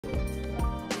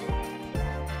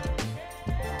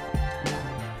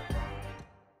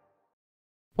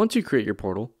Once you create your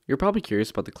portal, you're probably curious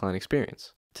about the client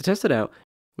experience. To test it out,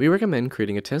 we recommend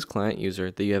creating a test client user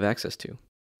that you have access to.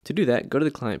 To do that, go to the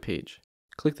client page,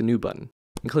 click the New button,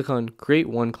 and click on Create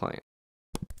One Client.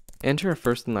 Enter a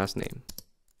first and last name.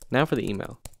 Now for the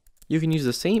email. You can use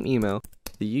the same email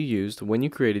that you used when you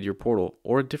created your portal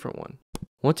or a different one.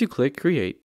 Once you click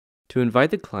Create, to invite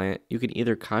the client, you can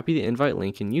either copy the invite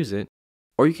link and use it,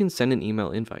 or you can send an email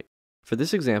invite. For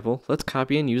this example, let's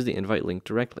copy and use the invite link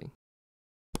directly.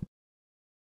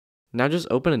 Now just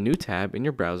open a new tab in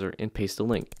your browser and paste the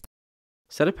link.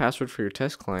 Set a password for your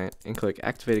test client and click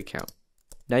Activate Account.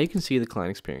 Now you can see the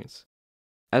client experience.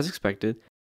 As expected,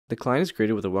 the client is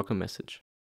greeted with a welcome message.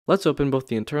 Let's open both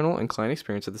the internal and client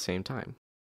experience at the same time.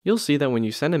 You'll see that when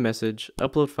you send a message,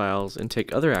 upload files, and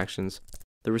take other actions,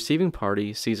 the receiving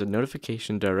party sees a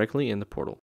notification directly in the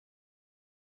portal.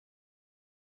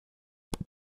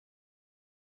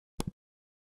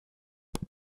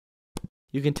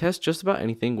 You can test just about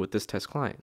anything with this test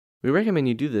client. We recommend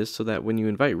you do this so that when you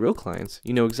invite real clients,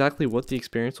 you know exactly what the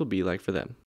experience will be like for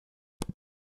them.